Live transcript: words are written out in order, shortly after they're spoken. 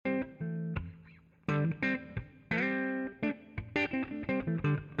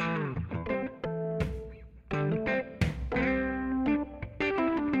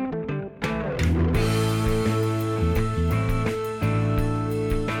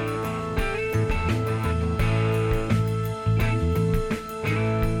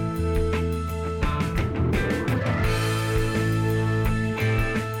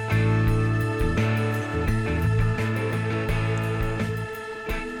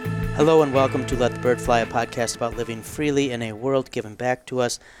Hello and welcome to Let the Bird Fly, a podcast about living freely in a world given back to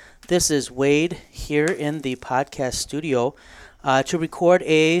us. This is Wade here in the podcast studio to record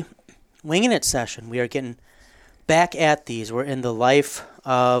a Winging It session. We are getting back at these. We're in the life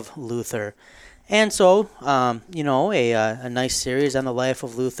of Luther. And so, a nice series on the life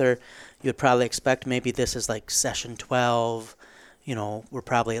of Luther. You would probably expect maybe this is like session 12. We're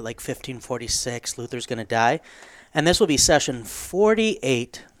probably at like 1546. Luther's going to die. And this will be session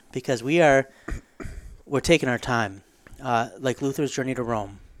 48 because we're taking our time, like Luther's journey to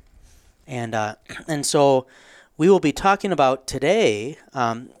Rome. And so we will be talking about today,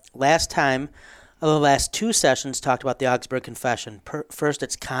 the last two sessions talked about the Augsburg Confession. First,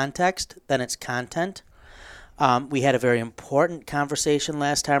 its context, then its content. We had a very important conversation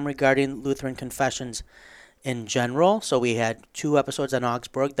last time regarding Lutheran confessions in general. So we had 2 episodes on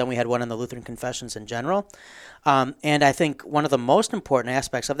Augsburg, then we had one on the Lutheran confessions in general. And I think one of the most important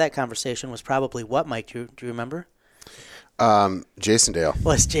aspects of that conversation was probably what, Mike? Do you remember? Jason Dale.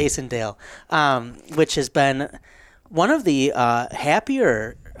 Was Jason Dale, which has been one of the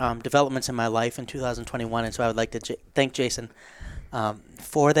happier developments in my life in 2021. And so I would like to thank Jason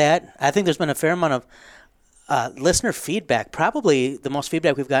for that. I think there's been a fair amount of listener feedback. Probably the most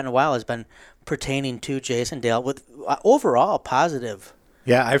feedback we've gotten in a while has been pertaining to Jason Dale with overall positive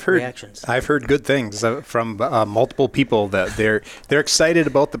reactions. I've heard good things from multiple people that they're excited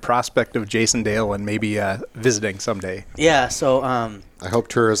about the prospect of Jason Dale and maybe visiting someday. Yeah, so I hope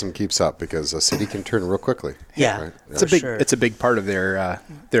tourism keeps up because a city can turn real quickly. Yeah, right? It's a big part of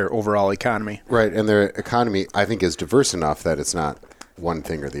their overall economy. Right, and their economy I think is diverse enough that it's not one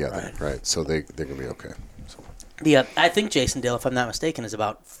thing or the other. Right, so they're gonna be okay. So. Yeah, I think Jason Dale, if I'm not mistaken, is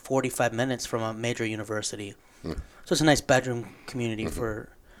about 45 minutes from a major university. So it's a nice bedroom community for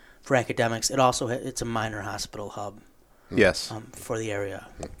academics. It's a minor hospital hub. Yes. For the area.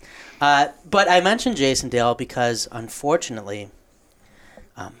 But I mentioned Jason Dale because, unfortunately,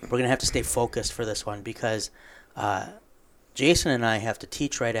 we're going to have to stay focused for this one because Jason and I have to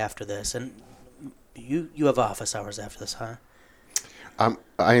teach right after this. And you have office hours after this, huh?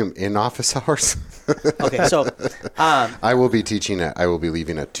 I am in office hours. Okay, so I will be teaching I will be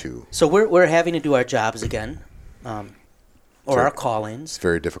leaving at 2. So we're having to do our jobs again, our callings. It's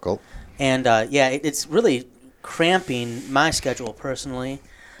very difficult. And it's really cramping my schedule personally.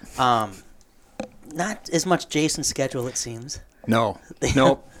 Not as much Jason's schedule, it seems. No.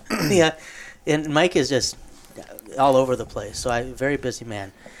 Yeah, and Mike is just all over the place. So I'm a very busy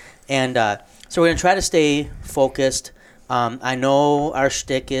man, and so we're gonna try to stay focused. I know our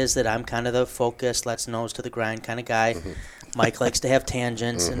shtick is that I'm kind of the focus, let's nose to the grind kind of guy. Mm-hmm. Mike likes to have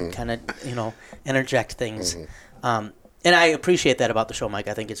tangents and kind of, interject things. Mm-hmm. And I appreciate that about the show, Mike.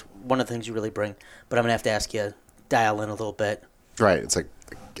 I think it's one of the things you really bring. But I'm going to have to ask you to dial in a little bit. Right. It's like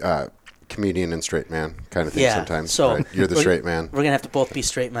comedian and straight man kind of thing sometimes. So right? You're the straight man. We're going to have to both be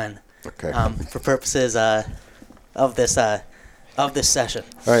straight men. Okay. For purposes of this session.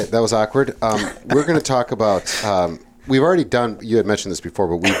 All right. That was awkward. We're going to talk about... we've already done. You had mentioned this before,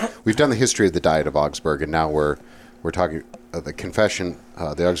 but we've done the history of the Diet of Augsburg, and now we're talking the confession,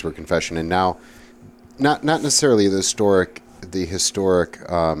 the Augsburg Confession, and now not necessarily the historic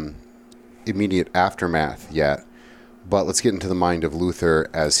immediate aftermath yet, but let's get into the mind of Luther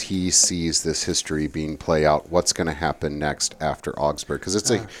as he sees this history being play out. What's going to happen next after Augsburg? Because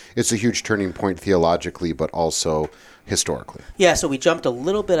it's a huge turning point theologically, but also historically. Yeah. So we jumped a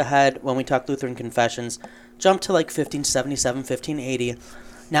little bit ahead when we talked Lutheran confessions. Jumped to like 1577, 1580.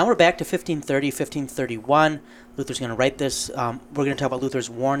 Now we're back to 1530, 1531. Luther's going to write this. We're going to talk about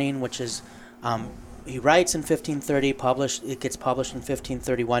Luther's warning, which is he writes in 1530, it gets published in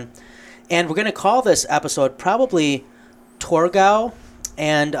 1531. And we're going to call this episode probably Torgau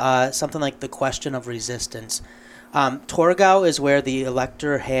and something like the question of resistance. Torgau is where the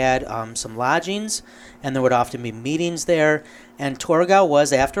elector had some lodgings, and there would often be meetings there. And Torgau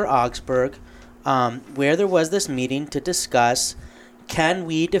was after Augsburg, where there was this meeting to discuss, can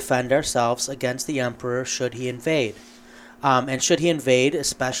we defend ourselves against the emperor should he invade? And should he invade,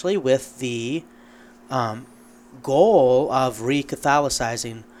 especially with the goal of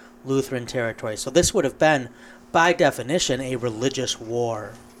re-Catholicizing Lutheran territory. So this would have been, by definition, a religious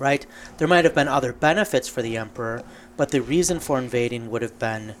war, right? There might have been other benefits for the emperor, but the reason for invading would have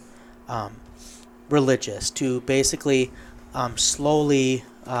been religious, to basically slowly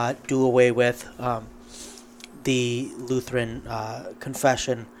do away with the Lutheran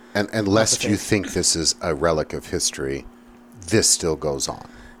confession. And lest you think this is a relic of history, this still goes on.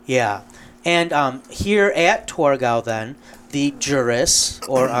 Yeah. And here at Torgau, then, the jurists,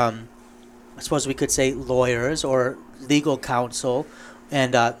 or I suppose we could say lawyers or legal counsel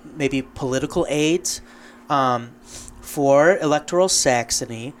and maybe political aides for electoral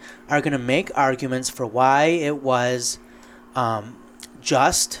Saxony are going to make arguments for why it was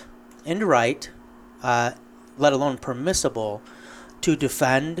just and right, let alone permissible, to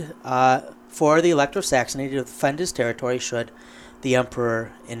defend for the Elector of Saxony to defend his territory should the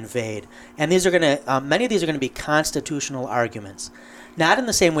emperor invade. And these are going to many of these are going to be constitutional arguments, not in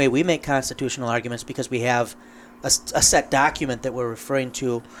the same way we make constitutional arguments because we have a set document that we're referring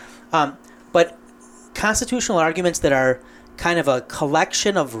to, but constitutional arguments that are kind of a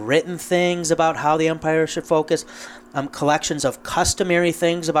collection of written things about how the empire should focus, collections of customary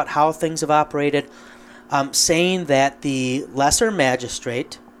things about how things have operated, saying that the lesser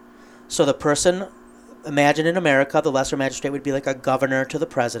magistrate, so the person, imagine in America, the lesser magistrate would be like a governor to the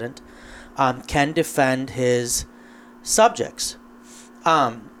president, can defend his subjects.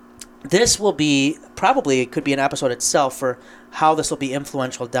 This will be, probably it could be an episode itself for how this will be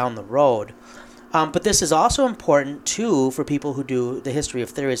influential down the road. But this is also important, too, for people who do the history of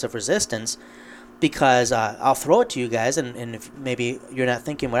theories of resistance, because I'll throw it to you guys, and if maybe you're not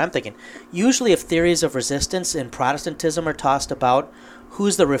thinking what I'm thinking. Usually if theories of resistance in Protestantism are tossed about,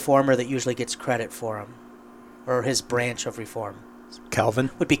 who's the reformer that usually gets credit for them, or his branch of reform?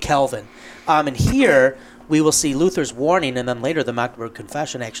 Calvin. Would be Calvin. And here we will see Luther's warning, and then later the Magdeburg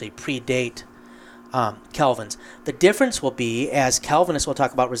Confession actually predate Calvin's. The difference will be, as Calvinists will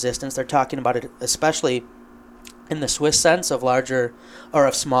talk about resistance, they're talking about it especially in the Swiss sense of larger or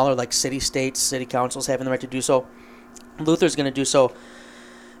of smaller, like city-states, city councils having the right to do so. Luther's going to do so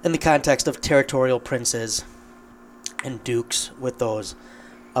in the context of territorial princes and dukes with those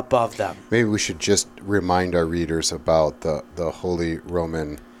above them. Maybe we should just remind our readers about the Holy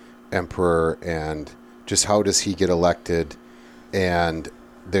Roman Emperor and just how does he get elected, and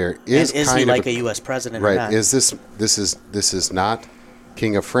there is, and is kind he of like a U.S. president right? or not? Is this is not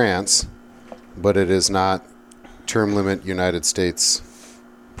King of France, but it is not term limit United States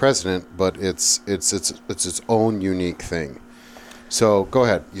president, but it's its own unique thing. So go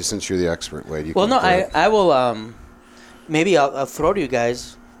ahead, since you're the expert, Wade. I will. Maybe I'll throw to you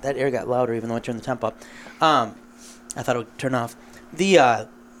guys. That air got louder, even though I turned the temp up. I thought it would turn off.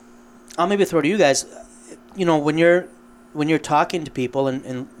 I'll maybe throw to you guys. When you're talking to people,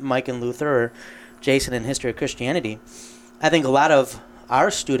 and Mike and Luther or Jason in History of Christianity, I think a lot of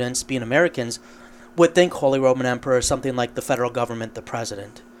our students, being Americans, would think Holy Roman Emperor is something like the federal government, the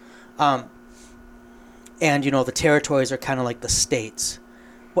president. And, the territories are kind of like the states.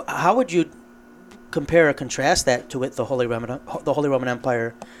 How would you compare or contrast that to the Holy Roman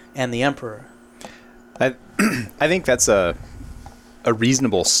Empire and the emperor? I think that's a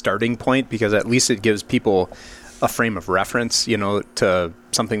reasonable starting point, because at least it gives people a frame of reference, to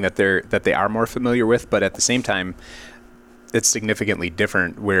something that they are more familiar with. But at the same time, it's significantly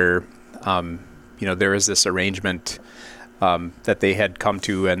different, where there is this arrangement that they had come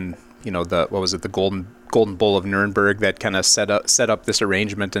to, and the Golden Bull of Nuremberg that kind of set up this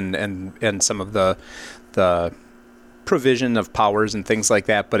arrangement and some of the provision of powers and things like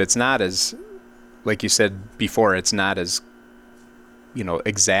that. But it's not as, like you said before, it's not as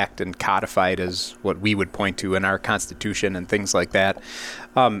exact and codified as what we would point to in our Constitution and things like that.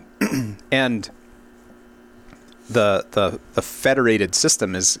 And the federated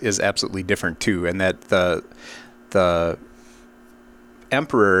system is absolutely different too, and that the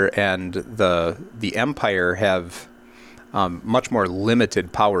emperor and the empire have much more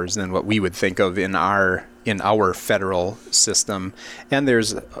limited powers than what we would think of in our federal system, and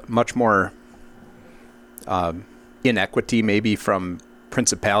there's much more inequity maybe from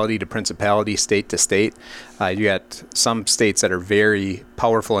principality to principality, state to state. You got some states that are very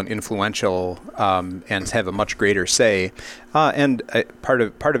powerful and influential and have a much greater say. And part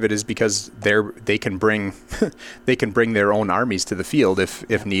of it is because they can bring their own armies to the field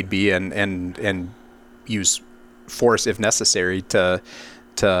if need be, and use force if necessary to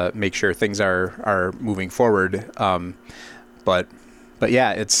make sure things are moving forward. But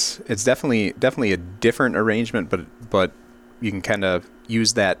yeah, it's definitely a different arrangement, but you can kind of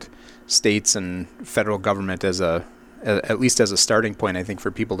use that states and federal government as at least as a starting point, I think,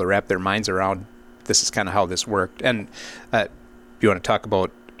 for people to wrap their minds around. This is kind of how this worked. And do you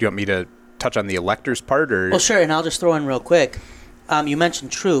want me to touch on the electors part, or? Well, sure. And I'll just throw in real quick. You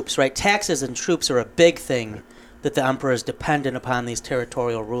mentioned troops, right? Taxes and troops are a big thing that the emperor is dependent upon these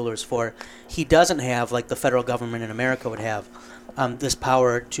territorial rulers for. He doesn't have, like the federal government in America would have, this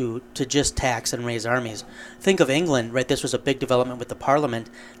power to just tax and raise armies. Think of England, right? This was a big development with the Parliament.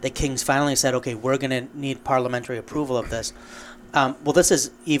 The kings finally said, okay, we're going to need parliamentary approval of this. well, this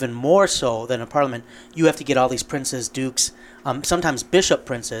is even more so than a parliament. You have to get all these princes, dukes, sometimes bishop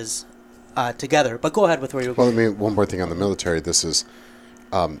princes together. But go ahead with where you're going. Well, I mean, one more thing on the military. This is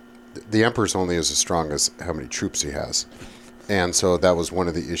the emperor's only as strong as how many troops he has. And so that was one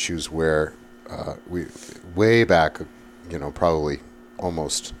of the issues where we, way back, probably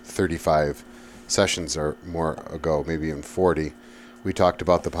almost 35 sessions or more ago, maybe even 40, we talked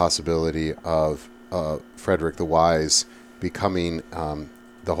about the possibility of Frederick the Wise becoming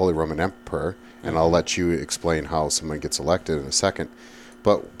the Holy Roman Emperor, and I'll let you explain how someone gets elected in a second.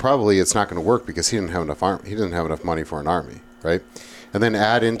 But probably it's not going to work because he didn't have enough money for an army, right? And then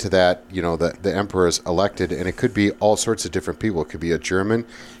add into that, the emperor is elected, and it could be all sorts of different people. It could be a German,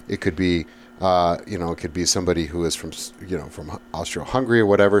 it could be, it could be somebody who is from Austria-Hungary or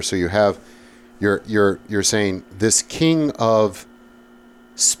whatever. So you have, you're saying this king of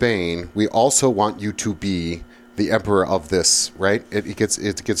Spain, we also want you to be the emperor of this, right? It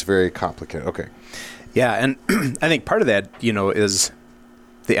gets very complicated. Okay. Yeah, and I think part of that, is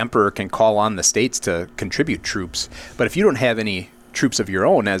the emperor can call on the states to contribute troops, but if you don't have any troops of your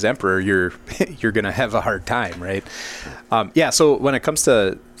own as emperor, you're going to have a hard time, right? So when it comes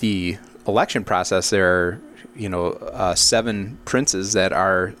to the election process, there are 7 princes that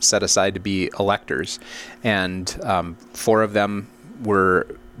are set aside to be electors, and 4 of them were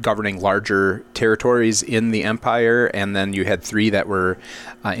governing larger territories in the empire, and then you had 3 that were,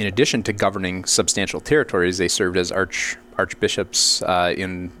 in addition to governing substantial territories, they served as archbishops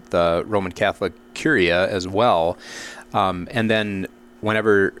in the Roman Catholic Curia as well. And then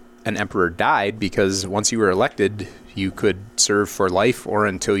whenever an emperor died, because once you were elected, you could serve for life or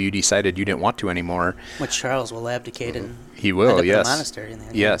until you decided you didn't want to anymore. Which Charles will abdicate and he will, end up yes. in the monastery in the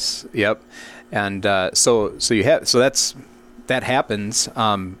end. Yes, yep. And that happens,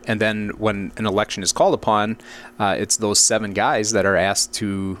 and then when an election is called upon, it's those 7 guys that are asked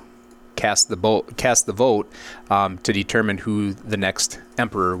to cast the vote to determine who the next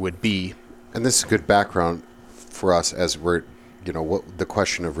emperor would be. And this is good background for us as we're, what the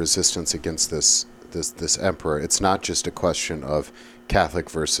question of resistance against this emperor. It's not just a question of Catholic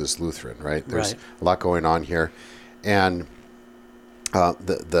versus Lutheran, right? There's a lot going on here, and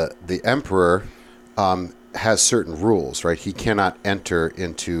the emperor has certain rules, right? He cannot enter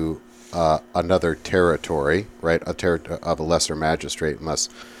into another territory, right? Of a lesser magistrate unless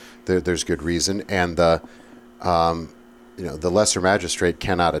there's good reason, and the lesser magistrate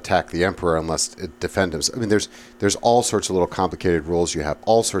cannot attack the emperor unless it defends himself. I mean, there's all sorts of little complicated rules. You have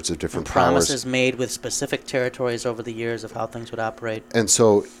all sorts of different and powers. Promises made with specific territories over the years of how things would operate. And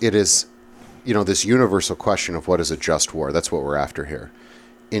so it is, this universal question of what is a just war. That's what we're after here.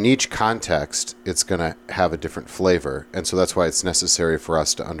 In each context, it's going to have a different flavor. And so that's why it's necessary for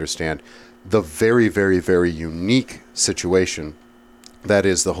us to understand the very, very, very unique situation that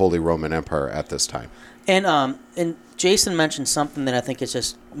is the Holy Roman Empire at this time. And Jason mentioned something that I think is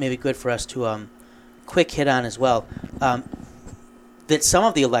just maybe good for us to quick hit on as well. That some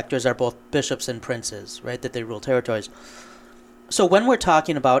of the electors are both bishops and princes, right? That they rule territories. So when we're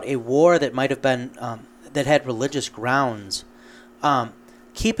talking about a war that might have been that had religious grounds,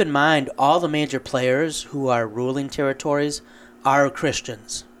 keep in mind all the major players who are ruling territories are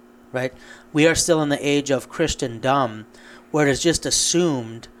Christians, right? We are still in the age of Christendom, where it is just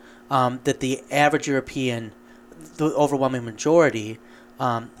assumed that the average European, the overwhelming majority,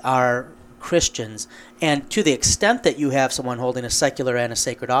 are Christians. And to the extent that you have someone holding a secular and a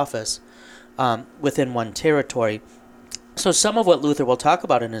sacred office within one territory. So some of what Luther will talk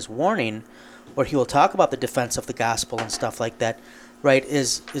about in his warning, where he will talk about the defense of the gospel and stuff like that, right,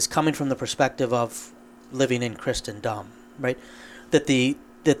 is coming from the perspective of living in Christendom, right? That the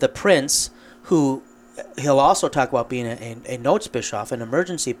prince, who he'll also talk about being a notes bishop, an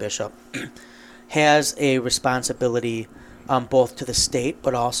emergency bishop, has a responsibility both to the state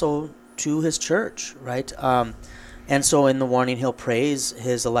but also to his church, right? And so in the warning, he'll praise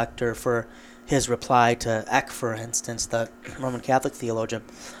his elector for his reply to Eck, for instance, the Roman Catholic theologian.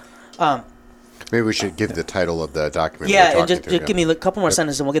 Maybe we should give the title of the document. Yeah, and just give me a couple more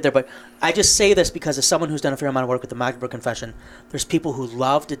sentences and we'll get there. But I just say this because as someone who's done a fair amount of work with the Magdeburg Confession, there's people who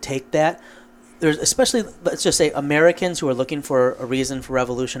love to take that. There's especially, let's just say, Americans who are looking for a reason for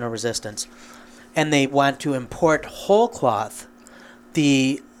revolution or resistance, and they want to import whole cloth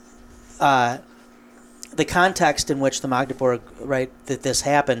the context in which the Magdeburg, right, that this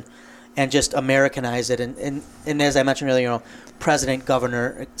happened, and just Americanize it, and as I mentioned earlier, president,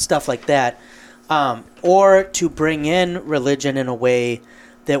 governor, stuff like that, or to bring in religion in a way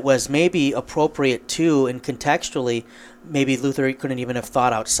that was maybe appropriate to and contextually, maybe Luther couldn't even have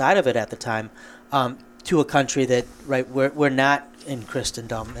thought outside of it at the time, to a country that, right, we're not in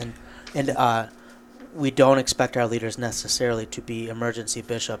Christendom, and we don't expect our leaders necessarily to be emergency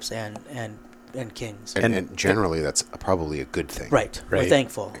bishops and kings. And generally, that's probably a good thing. Right. We're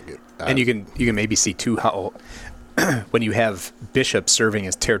thankful. And you can maybe see too how when you have bishops serving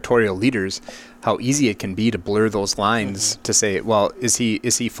as territorial leaders, how easy it can be to blur those lines to say, well, is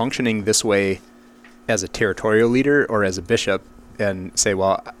he functioning this way as a territorial leader or as a bishop? And say,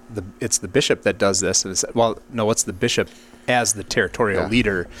 well, it's the bishop that does this. And it's, well, no, it's the bishop as the territorial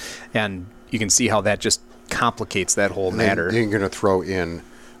leader. And you can see how that just complicates that whole matter. Then you're going to throw in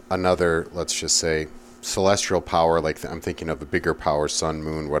another, let's just say, celestial power, like I'm thinking of the bigger power, sun,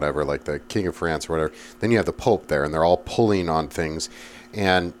 moon, whatever, like the King of France or whatever. Then you have the Pope there, and they're all pulling on things.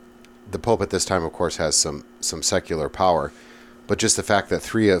 And the Pope at this time, of course, has some secular power. But just the fact that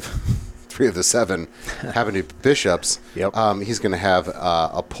three of the seven happen to be bishops, he's going to have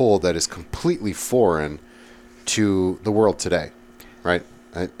a pull that is completely foreign to the world today, right?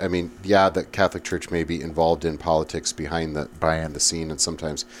 I mean, the Catholic Church may be involved in politics behind the scene, and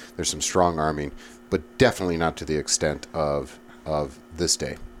sometimes there's some strong arming, but definitely not to the extent of this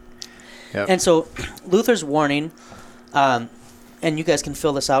day. Yep. And so Luther's warning, and you guys can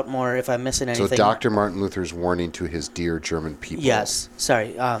fill this out more if I'm missing anything. So Dr. Martin Luther's warning to his dear German people. Yes,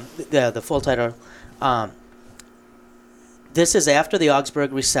 sorry. The full title. This is after the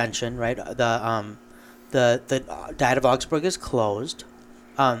Augsburg Recension, right? The Diet of Augsburg is closed.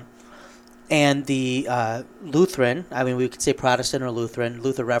 And the Lutheran, I mean, we could say Protestant or Lutheran.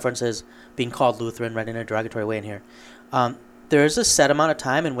 Luther references being called Lutheran, right, in a derogatory way in here. There is a set amount of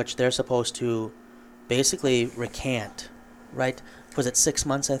time in which they're supposed to basically recant, right? Was it 6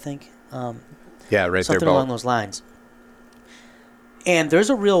 months, I think? Right there. Something along those lines. And there's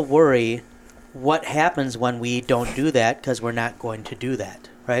a real worry what happens when we don't do that, because we're not going to do that,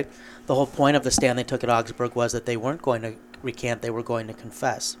 right? The whole point of the stand they took at Augsburg was that they weren't going to recant, they were going to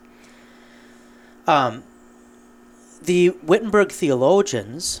confess. The Wittenberg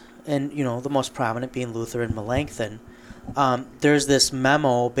theologians, and the most prominent being Luther and Melanchthon, there's this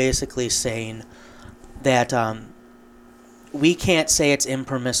memo basically saying that we can't say it's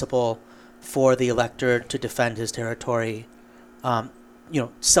impermissible for the elector to defend his territory.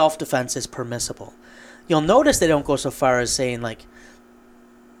 Self-defense is permissible. You'll notice they don't go so far as saying like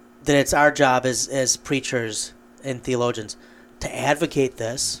that it's our job as preachers and theologians to advocate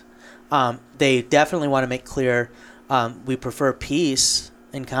this. They definitely want to make clear we prefer peace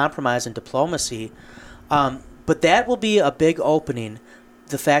and compromise and diplomacy. But that will be a big opening,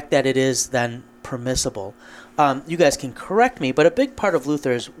 the fact that it is then permissible. You guys can correct me, but a big part of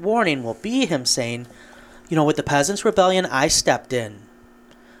Luther's warning will be him saying, with the Peasants' Rebellion, I stepped in.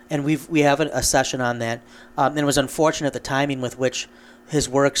 And we have a session on that. And it was unfortunate the timing with which his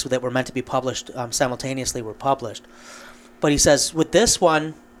works that were meant to be published simultaneously were published. But he says, with this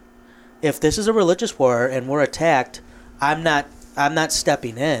one, if this is a religious war and we're attacked, I'm not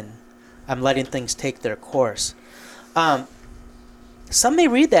stepping in. I'm letting things take their course. Some may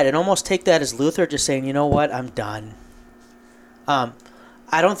read that and almost take that as Luther just saying, you know what, I'm done. I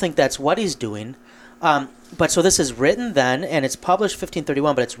don't think that's what he's doing. But so this is written then, and it's published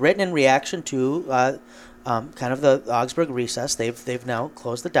 1531, but it's written in reaction to kind of the Augsburg recess. They've now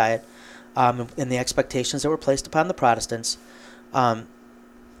closed the Diet, and the expectations that were placed upon the Protestants. And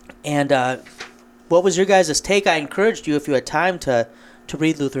what was your guys' take? I encouraged you, if you had time, to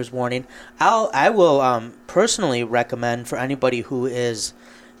read Luther's warning. I will personally recommend for anybody who is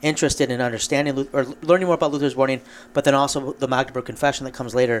interested in understanding or learning more about Luther's warning, but then also the Magdeburg Confession that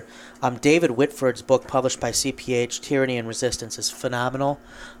comes later. David Whitford's book, published by CPH, Tyranny and Resistance, is phenomenal.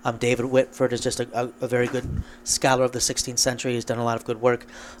 David Whitford is just a very good scholar of the 16th century. He's done a lot of good work.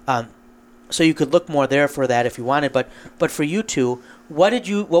 So you could look more there for that if you wanted. But for you two, what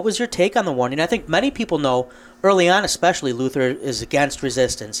was your take on the warning? I think many people know, early on especially, Luther is against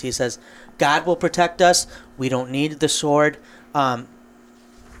resistance. He says, God will protect us. We don't need the sword.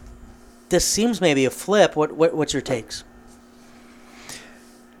 This seems maybe a flip. What's your takes?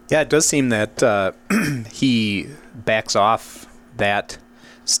 Yeah, it does seem that he backs off that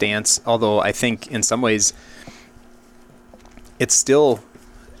stance, although I think in some ways it's still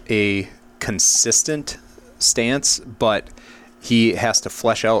a consistent stance, but he has to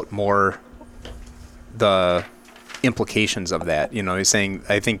flesh out more the implications of that. He's saying,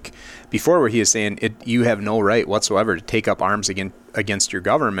 I think before where he is saying, you have no right whatsoever to take up arms against your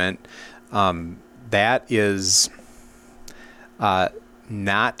government. That is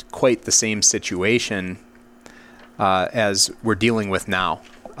not quite the same situation as we're dealing with now,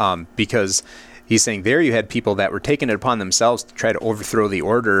 because He's saying there you had people that were taking it upon themselves to try to overthrow the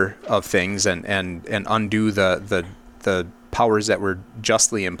order of things and undo the powers that were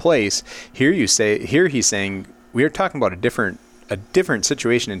justly in place. Here he's saying we are talking about a different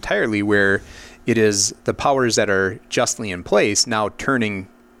situation entirely, where it is the powers that are justly in place now turning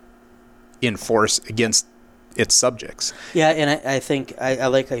in force against its subjects. Yeah, and I think I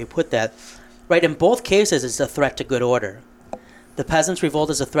like how you put that. Right, in both cases, it's a threat to good order. The peasants' revolt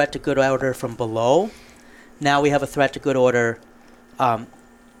is a threat to good order from below. Now we have a threat to good order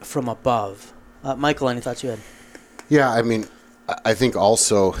from above. Michael, any thoughts you had? Yeah, I mean, I think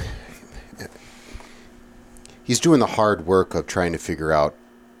also he's doing the hard work of trying to figure out,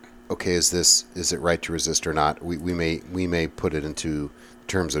 okay, is it right to resist or not? We may put it into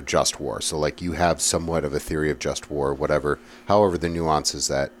terms of just war. So like you have somewhat of a theory of just war, whatever, however the nuances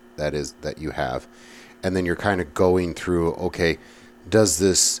that you have. And then you're kind of going through, okay, does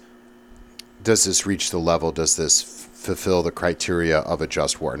this reach the level, does this fulfill the criteria of a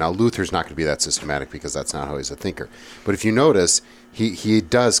just war? Now, Luther's not going to be that systematic because that's not how he's a thinker. But if you notice, he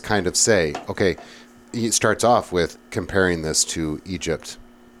does kind of say, okay, he starts off with comparing this to Egypt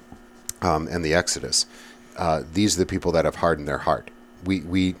and the Exodus. These are the people that have hardened their heart.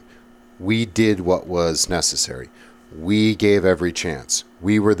 We did what was necessary. We gave every chance.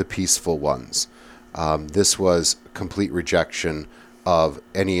 We were the peaceful ones. This was complete rejection of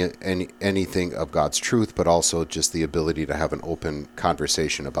anything of God's truth, but also just the ability to have an open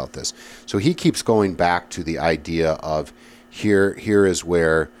conversation about this. So he keeps going back to the idea of here is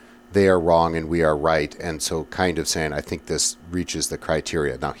where they are wrong and we are right, and so kind of saying, I think this reaches the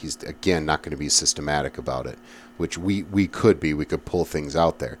criteria. Now, he's, again, not going to be systematic about it, which we could be. We could pull things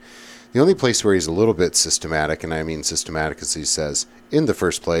out there. The only place where he's a little bit systematic, and I mean systematic as he says, in the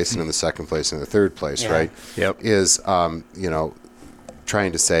first place and in the second place and the third place, right? Yep. Is,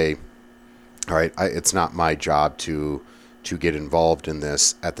 trying to say, all right, it's not my job to get involved in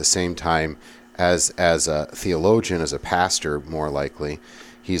this. At the same time, as a theologian, as a pastor, more likely,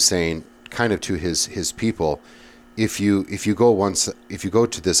 he's saying kind of to his people, if you go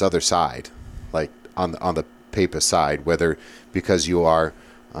to this other side, like on the papist side, whether because you are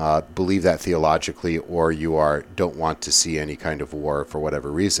believe that theologically or you don't want to see any kind of war for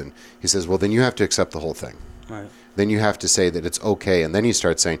whatever reason, he says, well, then you have to accept the whole thing. Right. Then you have to say that it's okay, and then he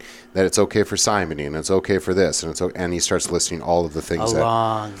starts saying that it's okay for simony, and it's okay for this, and he starts listing all of the things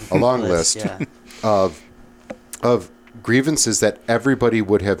a long list yeah. of grievances that everybody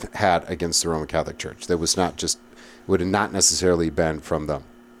would have had against the Roman Catholic Church. That would have not necessarily been from the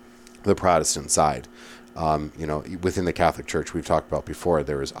Protestant side. Within the Catholic Church, we've talked about before,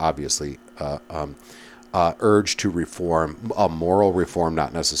 there is obviously urge to reform, a moral reform,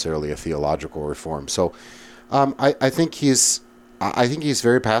 not necessarily a theological reform. So I think he's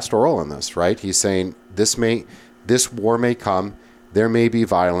very pastoral in this, right? He's saying this war may come, there may be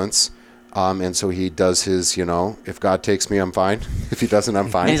violence, and so he does his, if God takes me, I'm fine. If he doesn't, I'm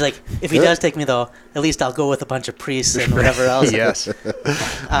fine. And he's like, if he does take me, though, at least I'll go with a bunch of priests and whatever else. Yes.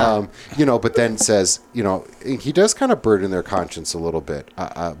 But then says, he does kind of burden their conscience a little bit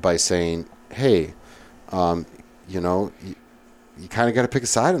by saying, hey, you kind of got to pick a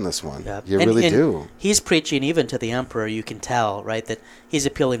side on this one. Yeah. You really do. He's preaching even to the emperor. You can tell, right, that he's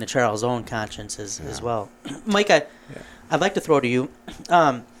appealing to Charles' own conscience as well. Mike, I'd like to throw to you.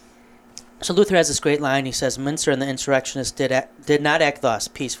 So Luther has this great line. He says, Münzer and the insurrectionists did not act thus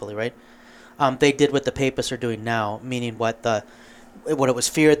peacefully, right? They did what the papists are doing now, meaning what it was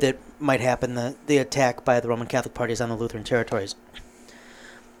feared that might happen, the attack by the Roman Catholic parties on the Lutheran territories.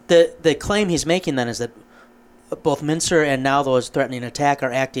 The claim he's making then is that both Münzer and now those threatening attack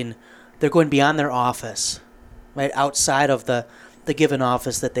they're going beyond their office, right, outside of the given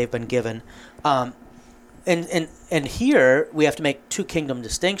office that they've been given. And here we have to make two kingdom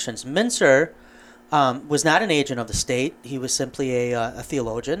distinctions. Münzer was not an agent of the state. He was simply a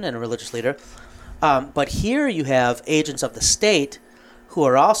theologian and a religious leader. But here you have agents of the state who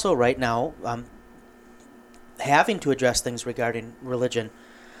are also right now having to address things regarding religion.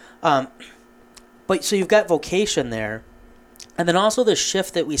 But so you've got vocation there. And then also the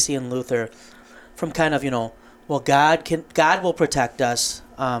shift that we see in Luther from kind of, well, God will protect us.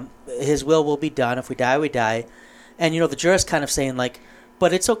 His will be done. If we die, we die. And, the jurist kind of saying, like,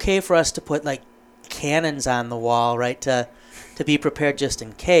 but it's okay for us to put, like, cannons on the wall, right, to be prepared just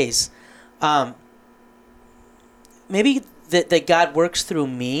in case. Maybe that God works through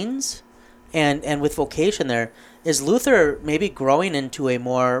means, and with vocation there, is Luther maybe growing into a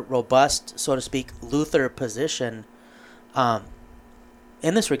more robust, so to speak, Luther position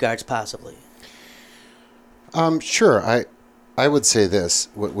in this regards, possibly? Sure. I I would say this.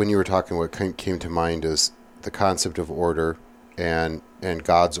 When you were talking, what came to mind is the concept of order and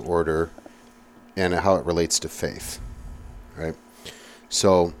God's order and how it relates to faith, right?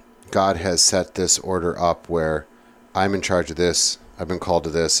 So God has set this order up where I'm in charge of this, I've been called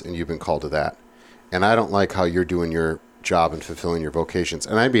to this, and you've been called to that. And I don't like how you're doing your job and fulfilling your vocations.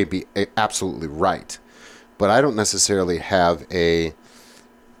 And I may be absolutely right, but I don't necessarily have a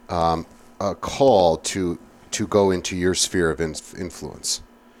call to go into your sphere of influence.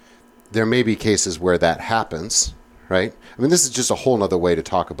 There may be cases where that happens, right? I mean, this is just a whole other way to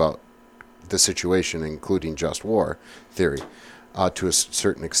talk about the situation, including just war theory, to a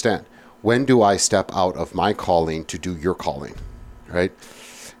certain extent. When do I step out of my calling to do your calling, right?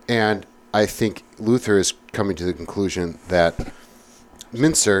 And I think Luther is coming to the conclusion that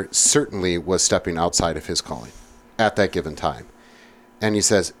Mintzer certainly was stepping outside of his calling at that given time. And he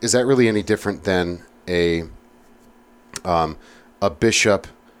says, is that really any different than a bishop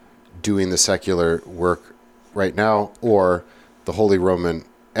doing the secular work right now, or the Holy Roman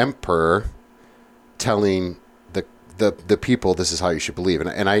Emperor telling the people this is how you should believe?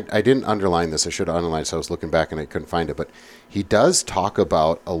 And I didn't underline this. I should have underlined it, so I was looking back and I couldn't find it. But he does talk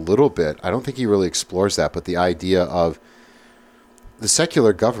about a little bit, I don't think he really explores that, but the idea of the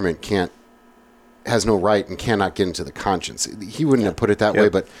secular government has no right and cannot get into the conscience. He wouldn't have put it that way,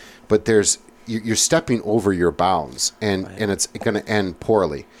 but you're stepping over your bounds, and it's going to end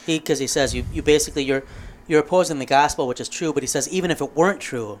poorly. Because he says you basically you're opposing the gospel, which is true, but he says even if it weren't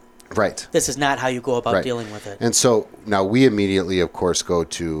true, right, this is not how you go about dealing with it. And so now we immediately, of course, go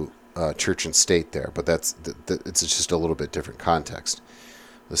to church and state there, but it's just a little bit different context,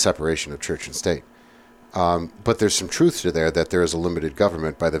 the separation of church and state. But there's some truth to there that there is a limited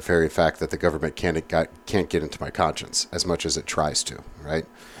government by the very fact that the government can't get into my conscience as much as it tries to, right?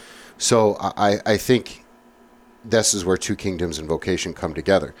 So I think this is where two kingdoms and vocation come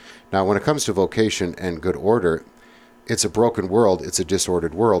together. Now, when it comes to vocation and good order, it's a broken world, it's a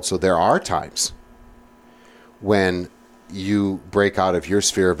disordered world, so there are times when you break out of your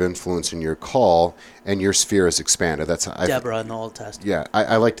sphere of influence in your call and your sphere is expanded. That's Deborah in the Old Testament. Yeah,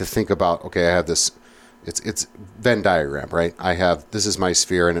 I like to think about, okay, I have this, it's Venn diagram, right? This is my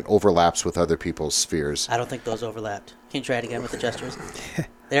sphere and it overlaps with other people's spheres. I don't think those overlapped. Can you try it again with the gestures?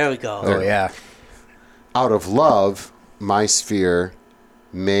 There we go. Oh, yeah. Out of love, my sphere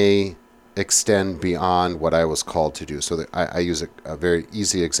may extend beyond what I was called to do. So that I use a very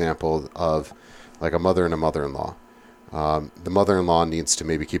easy example of like a mother and a mother-in-law. The mother-in-law needs to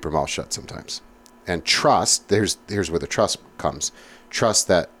maybe keep her mouth shut sometimes. And trust, here's where the trust comes. Trust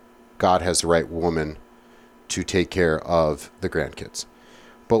that God has the right woman to take care of the grandkids.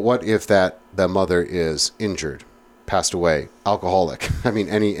 But what if the mother is injured, passed away, alcoholic? I mean,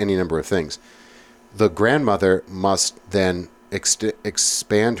 any number of things. The grandmother must then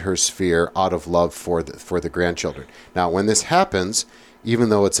expand her sphere out of love for the grandchildren. Now, when this happens, even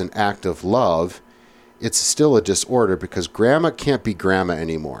though it's an act of love, it's still a disorder because grandma can't be grandma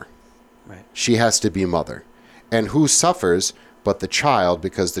anymore. Right. She has to be mother. And who suffers but the child,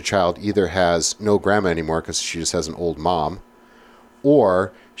 because the child either has no grandma anymore because she just has an old mom,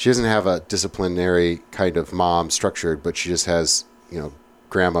 or she doesn't have a disciplinary kind of mom structured, but she just has,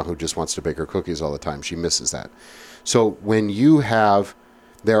 grandma who just wants to bake her cookies all the time. She misses that. So when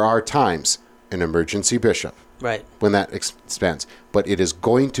there are times, an emergency bishop, right, when that expands, but it is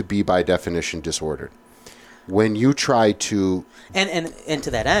going to be by definition disordered. When you try to... And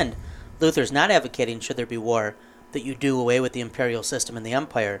to that end, Luther's not advocating, should there be war, that you do away with the imperial system in the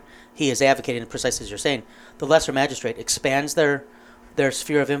empire. He is advocating, precisely as you're saying, the lesser magistrate expands their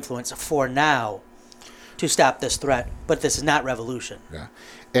sphere of influence for now to stop this threat, but this is not revolution. Yeah.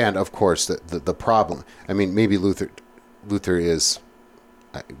 And, of course, the problem, I mean, maybe Luther is,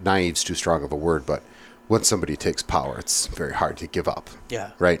 naive's too strong of a word, but once somebody takes power, it's very hard to give up.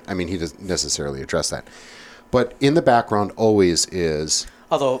 Yeah. Right? I mean, he doesn't necessarily address that. But in the background always is...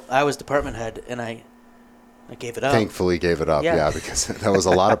 Although I was department head, and I gave it up. Thankfully gave it up, yeah because that was a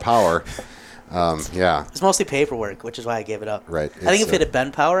lot of power. Yeah. It's mostly paperwork, which is why I gave it up. Right. I think if it had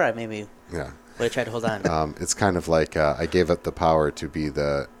been power, I maybe would have tried to hold on. It's kind of like I gave up the power to be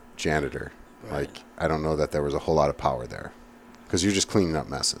the janitor. Right. Like, I don't know that there was a whole lot of power there. Because you're just cleaning up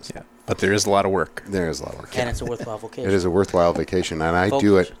messes. Yeah. But there is a lot of work. There is a lot of work. And it's a worthwhile vocation. It is a worthwhile vacation, and I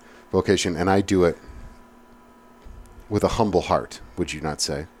do it with a humble heart, would you not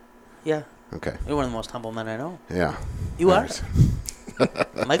say? Yeah. Okay. You're one of the most humble men I know. Yeah. You are.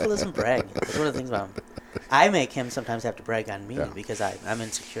 Michael doesn't brag. That's one of the things about him. I make him sometimes have to brag on me because I'm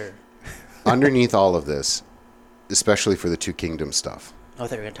insecure. Underneath all of this, especially for the Two Kingdoms stuff. Oh, I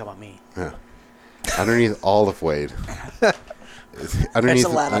thought you were going to talk about me. Yeah. Underneath all of Wade underneath, There's a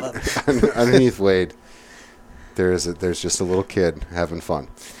lot of them. underneath Wade, there's just a little kid having fun.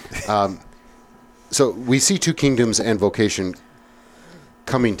 So we see two kingdoms and vocation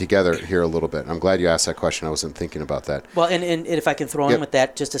coming together here a little bit. I'm glad you asked that question. I wasn't thinking about that. Well, and if I can throw in with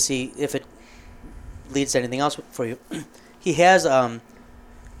that just to see if it leads to anything else for you. He has,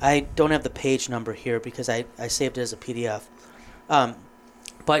 I don't have the page number here because I saved it as a PDF.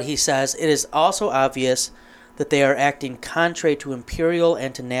 But he says, it is also obvious that they are acting contrary to imperial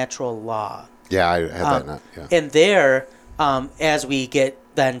and to natural law. Yeah, I had that. Yeah. And there, as we get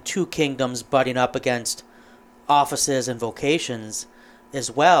then two kingdoms butting up against offices and vocations as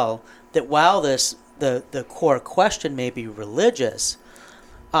well, that while the core question may be religious,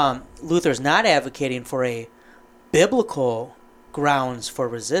 Luther's not advocating for a biblical grounds for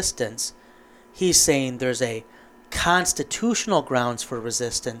resistance. He's saying there's a constitutional grounds for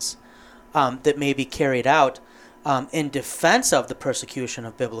resistance that may be carried out in defense of the persecution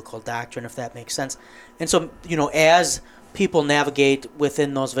of biblical doctrine, if that makes sense. And so, as people navigate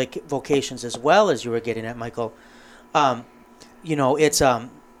within those vocations as well, as you were getting at, Michael, it's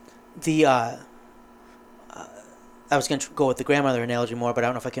I was going to go with the grandmother analogy more, but I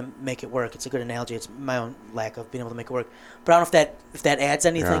don't know if I can make it work. It's a good analogy. It's my own lack of being able to make it work. But I don't know if that adds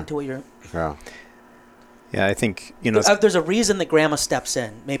anything to what you're... Yeah. Yeah, I think, there's a reason that grandma steps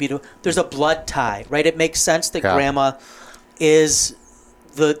in. There's a blood tie, right? It makes sense that grandma is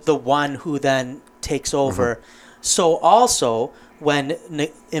the one who then takes over. Mm-hmm. So also, when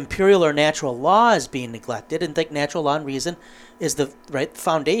imperial or natural law is being neglected, and think natural law and reason is the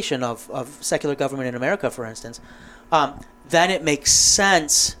foundation of secular government in America, for instance, then it makes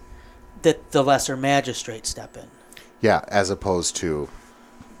sense that the lesser magistrate step in. Yeah, as opposed to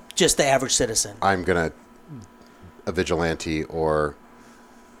just the average citizen. I'm gonna a vigilante or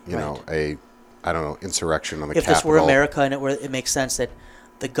insurrection on the Capitol. If this were America and it makes sense that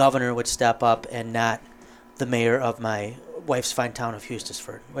the governor would step up and not the mayor of my wife's fine town of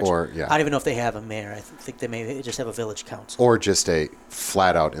Eustisford. I don't even know if they have a mayor. I think they may just have a village council. Or just a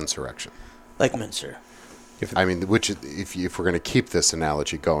flat-out insurrection. Like Minster. If we're going to keep this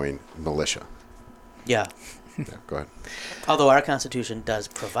analogy going, militia. Yeah. Yeah, go ahead. Although our Constitution does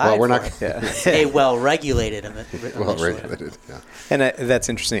provide a well-regulated militia. Well-regulated, yeah. And that's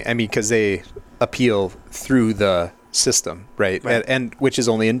interesting. I mean, because they appeal through the system, right? And which is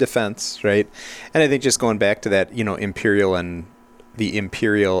only in defense, right? And I think just going back to that, imperial and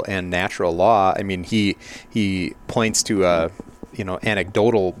natural law. I mean, he points to a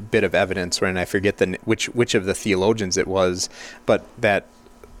anecdotal bit of evidence, and I forget which of the theologians it was, but that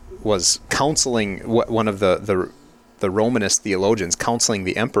was counseling one of the Romanist theologians counseling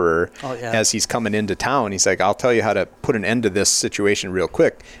the emperor as he's coming into town. He's like, I'll tell you how to put an end to this situation real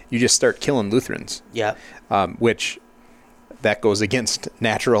quick. You just start killing Lutherans. Yeah. Which that goes against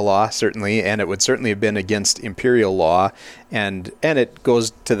natural law, certainly, and it would certainly have been against imperial law. And it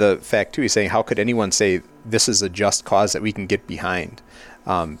goes to the fact, too, he's saying, how could anyone say this is a just cause that we can get behind?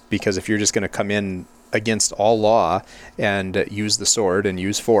 Because if you're just going to come in against all law and use the sword and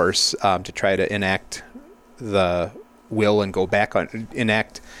use force to try to enact the will and go back on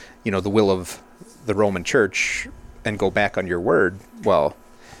enact the will of the Roman Church and go back on your word, well,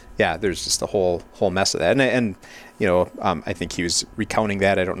 yeah, there's just a whole mess of that. And I think he was recounting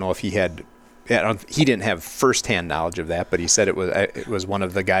that. I don't know if he didn't have firsthand knowledge of that, but he said it was one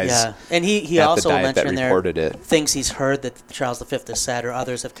of the guys. Yeah, and he also mentioned in there it. Things he's heard that Charles V has said or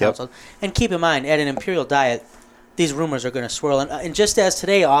others have counseled. Yep. And keep in mind, at an imperial diet, these rumors are going to swirl. And just as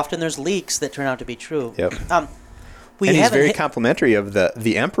today, often there's leaks that turn out to be true. Yep. And he's very complimentary of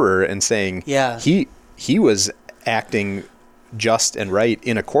the emperor and saying he was acting just and right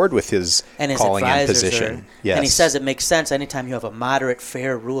in accord with his calling and position. Yes. And he says it makes sense anytime you have a moderate,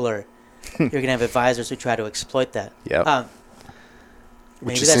 fair ruler. You're going to have advisors who try to exploit that. Yeah.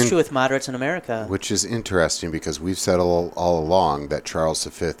 Maybe that's true with moderates in America. Which is interesting because we've said all along that Charles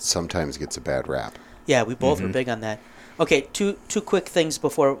V sometimes gets a bad rap. Yeah, we both were big on that. Okay, two quick things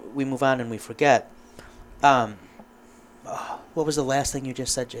before we move on and we forget. What was the last thing you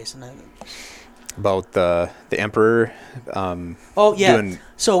just said, Jason? About the emperor.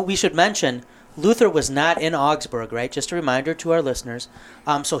 So we should mention Luther was not in Augsburg, right? Just a reminder to our listeners.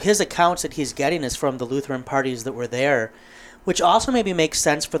 So his accounts that he's getting is from the Lutheran parties that were there, which also maybe makes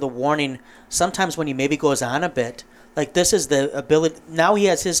sense for the warning sometimes when he maybe goes on a bit. Like this is the ability. Now he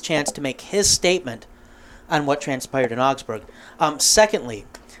has his chance to make his statement on what transpired in Augsburg. Secondly,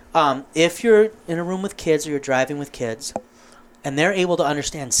 if you're in a room with kids or you're driving with kids and they're able to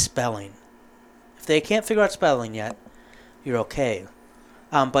understand spelling, if they can't figure out spelling yet, you're okay.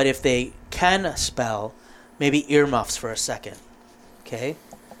 But if they can spell, maybe earmuffs for a second. Okay?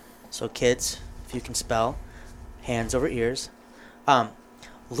 So kids, if you can spell, hands over ears.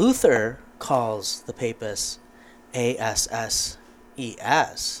 Luther calls the papists ASSES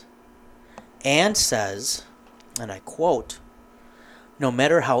and says, and I quote, "No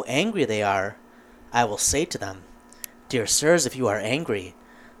matter how angry they are, I will say to them, 'Dear sirs, if you are angry,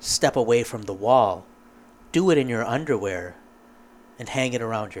 step away from the wall, do it in your underwear, and hang it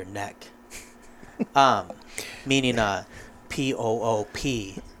around your neck.'" Meaning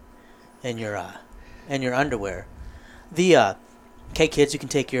POOP in your underwear. Okay, kids, you can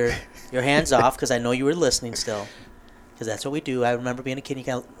take your hands off because I know you were listening still, because that's what we do. I remember being a kid. You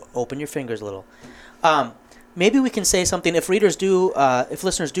can open your fingers a little. Maybe we can say something if listeners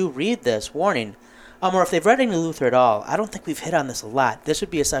do read this warning, or if they've read any Luther at all. I don't think we've hit on this a lot. This would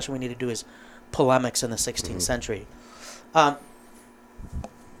be a session we need to do is polemics in the 16th century.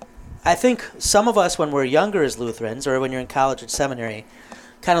 I think some of us, when we're younger as Lutherans, or when you're in college or seminary,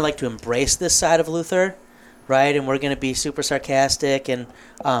 kind of like to embrace this side of Luther, right? And we're going to be super sarcastic and,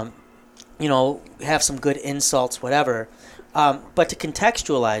 have some good insults, whatever. But to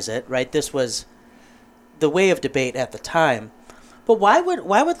contextualize it, right? This was the way of debate at the time. But why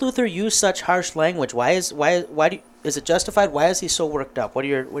would Luther use such harsh language? Is it justified? Why is he so worked up? What are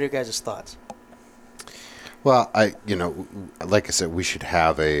your guys' thoughts? Well, like I said, we should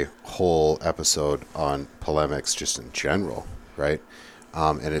have a whole episode on polemics just in general, right?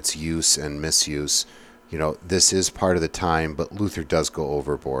 And its use and misuse. This is part of the time, but Luther does go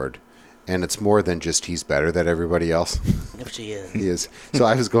overboard. And it's more than just he's better than everybody else. Which he is. He is. So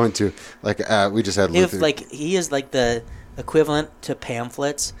I was going to, we just had Luther. He is like the equivalent to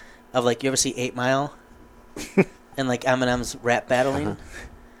pamphlets of, you ever see 8 Mile? And, Eminem's rap battling? Uh-huh.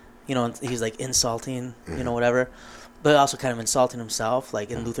 And he's insulting, whatever, but also kind of insulting himself.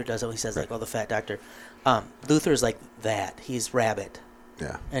 And Luther does it. He says, the fat doctor. Luther's like that. He's Rabbit.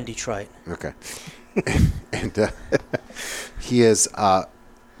 Yeah. And Detroit. Okay. And he is,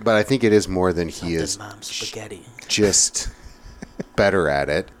 but I think it is more than he is. Mom's spaghetti. Just better at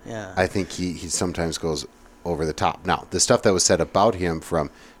it. Yeah. I think he sometimes goes over the top. Now, the stuff that was said about him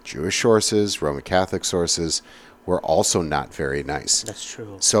from Jewish sources, Roman Catholic sources, were also not very nice. That's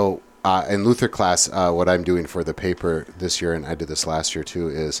true. So in Luther class, what I'm doing for the paper this year, and I did this last year too,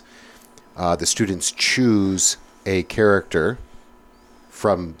 is the students choose a character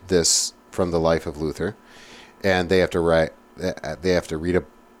from the life of Luther, and they have to read a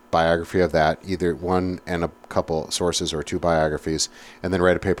biography of that, either one and a couple sources or 2 biographies, and then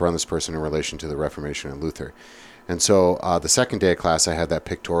write a paper on this person in relation to the Reformation and Luther. And so the second day of class, I had that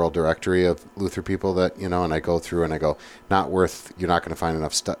pictorial directory of Luther people that, and I go through and I go, you're not going to find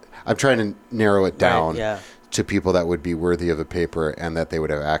enough stuff. I'm trying to narrow it down to people that would be worthy of a paper and that they would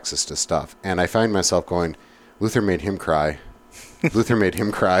have access to stuff. And I find myself going, Luther made him cry. Luther made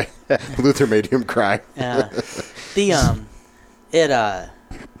him cry. Luther made him cry. Yeah.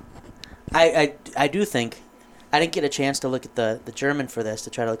 I do think, I didn't get a chance to look at the German for this, to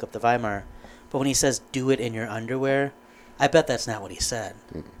try to look up the Weimar. But when he says, "do it in your underwear," I bet that's not what he said.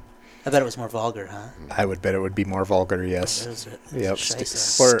 I bet it was more vulgar, huh? I would bet it would be more vulgar, yes. Yep.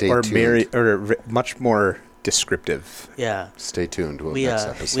 Or much more descriptive. Yeah. Stay tuned. Next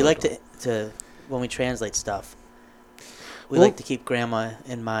episode. We like to when we translate stuff, we like to keep grandma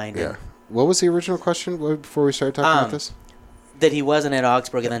in mind. Yeah. What was the original question before we started talking about this? That he wasn't at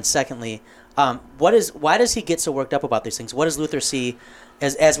Augsburg, and then secondly, why does he get so worked up about these things? What does Luther see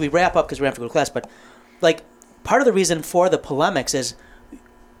as we wrap up, because we have to go to class? But part of the reason for the polemics is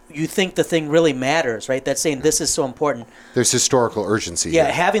you think the thing really matters, right? That's saying this is so important. There's historical urgency. Yeah,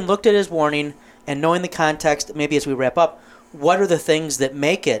 here. Having looked at his warning and knowing the context, maybe as we wrap up, what are the things that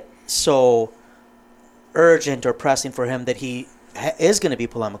make it so urgent or pressing for him that he is going to be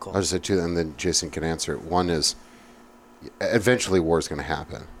polemical? I'll just say two, and then Jason can answer it. One is, eventually war is going to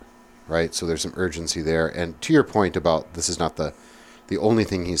happen, right? So there's some urgency there. And to your point about this is not the only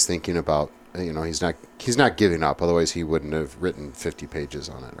thing he's thinking about. He's not giving up. Otherwise, he wouldn't have written 50 pages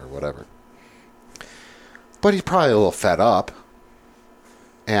on it or whatever. But he's probably a little fed up.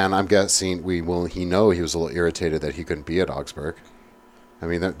 And I'm guessing he was a little irritated that he couldn't be at Augsburg. I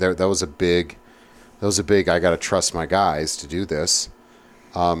mean, that was a big. I got to trust my guys to do this.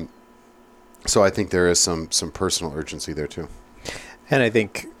 So I think there is some personal urgency there too. And I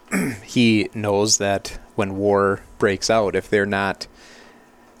think he knows that when war breaks out, if they're not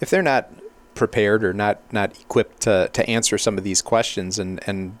prepared or not equipped to answer some of these questions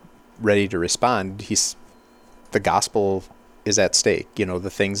and ready to respond, the gospel is at stake. The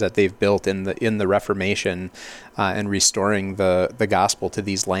things that they've built in the Reformation and restoring the gospel to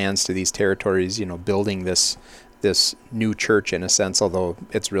these lands, to these territories, building this this new church in a sense, although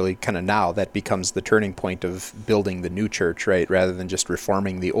it's really kind of now that becomes the turning point of building the new church, right, rather than just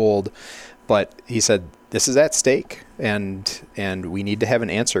reforming the old. But he said, this is at stake, and we need to have an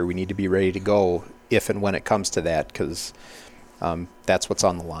answer. We need to be ready to go if and when it comes to that, because that's what's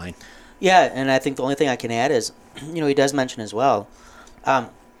on the line. Yeah, and I think the only thing I can add is, he does mention as well, I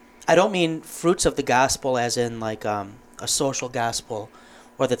don't mean fruits of the gospel as in like a social gospel,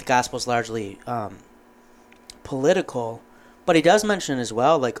 or that the gospel is largely political, but he does mention as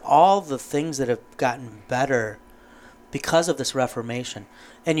well like all the things that have gotten better because of this Reformation.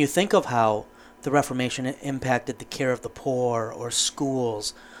 And you think of how the Reformation impacted the care of the poor, or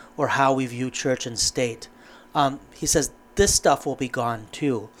schools, or how we view church and state. He says this stuff will be gone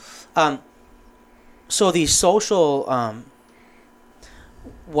too. So the social,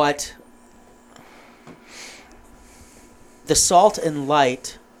 the salt and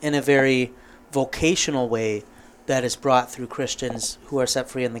light in a very vocational way that is brought through Christians who are set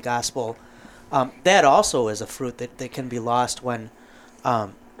free in the gospel, that also is a fruit that can be lost when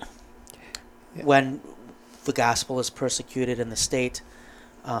the gospel is persecuted and the state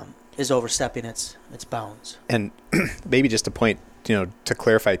is overstepping its bounds. And maybe just a point, to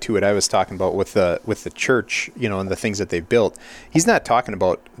clarify too, what I was talking about with the church, and the things that they've built. He's not talking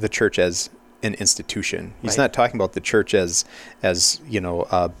about the church as an institution. He's not talking about the church as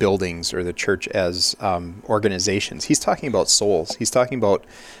buildings, or the church as organizations. He's talking about souls. He's talking about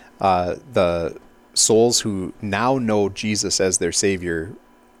the souls who now know Jesus as their Savior,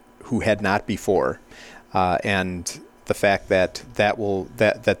 who had not before, and the fact that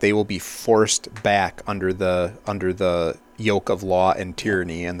they will be forced back under the yoke of law and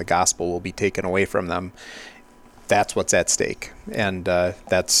tyranny, and the gospel will be taken away from them. That's what's at stake, and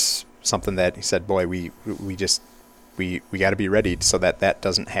that's something that he said, boy, we got to be ready so that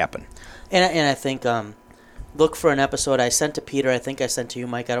doesn't happen. And I think look for an episode I sent to Peter. I think I sent to you,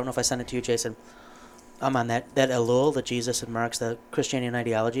 Mike. I don't know if I sent it to you, Jason. I'm on that Elul, the Jesus and Marx, the Christianity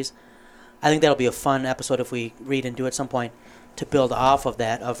ideologies. I think that'll be a fun episode if we read and do at some point to build off of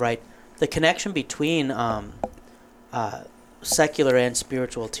that, of the connection between secular and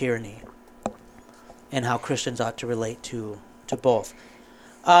spiritual tyranny, and how Christians ought to relate to both.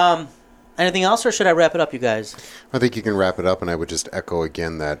 Anything else, or should I wrap it up, you guys? I think you can wrap it up, and I would just echo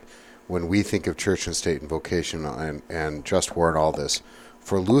again that when we think of church and state and vocation and just war and all this,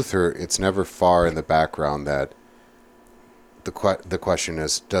 for Luther, it's never far in the background that the question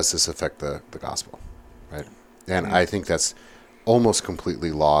is, does this affect the gospel, right? And I think that's almost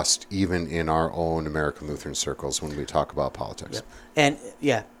completely lost even in our own American Lutheran circles when we talk about politics. Yep. And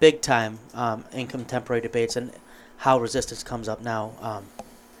big time in contemporary debates, and how resistance comes up now.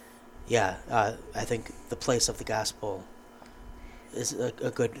 I think the place of the gospel is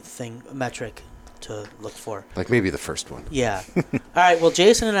a good thing, a metric to look for. Like maybe the first one. Yeah. All right, well,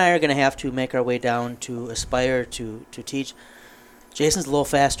 Jason and I are going to have to make our way down to Aspire to teach. Jason's a little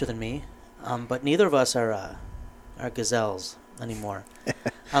faster than me, but neither of us are gazelles anymore. So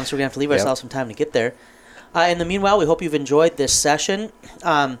we're going to have to leave ourselves some time to get there. In the meanwhile, we hope you've enjoyed this session.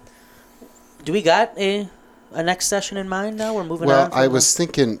 Do we got a next session in mind now? We're moving on. Well, I was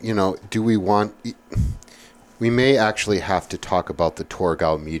thinking, do we want... We may actually have to talk about the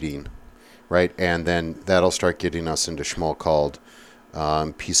Torgau meeting, right? And then that'll start getting us into Schmalkald,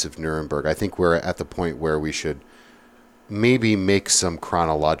 Peace of Nuremberg. I think we're at the point where we should maybe make some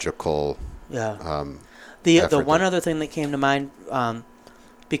chronological The one other thing that came to mind,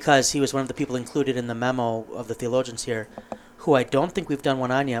 because he was one of the people included in the memo of the theologians here, who I don't think we've done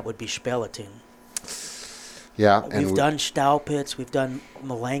one on yet, would be Spalatin. Yeah. We've done Staupitz, we've done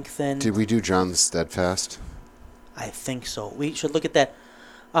Melanchthon. Did we do John the Steadfast? I think so. We should look at that.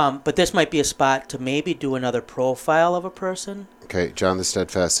 But this might be a spot to maybe do another profile of a person. Okay, John the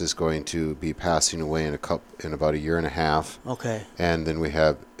Steadfast is going to be passing away in about a year and a half. Okay. And then we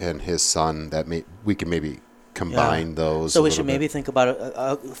have his son that we can maybe combine those. So we should maybe think about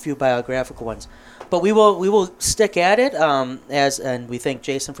a few biographical ones. But we will stick at it and we thank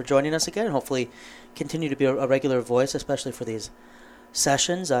Jason for joining us again, and hopefully continue to be a regular voice, especially for these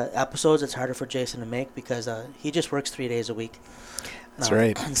sessions, episodes. It's harder for Jason to make because he just works 3 days a week. That's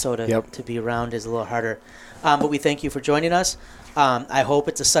right. And so to be around is a little harder. But we thank you for joining us. I hope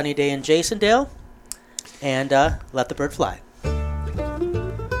it's a sunny day in Jasondale. And let the bird fly.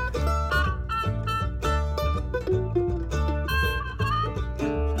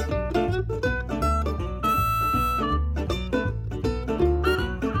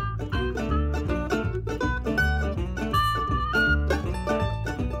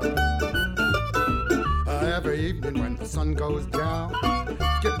 Every evening when the sun goes down,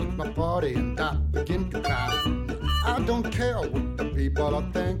 get with my party and I begin to cry. I don't care what the people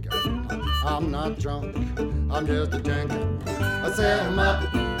are thinking. I'm not drunk, I'm just a drinking. I set 'em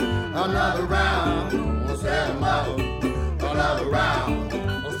up, another round. I set 'em up, another round.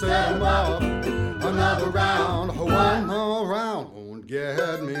 I set 'em up, another round. One more round won't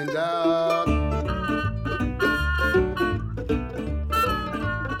get me down.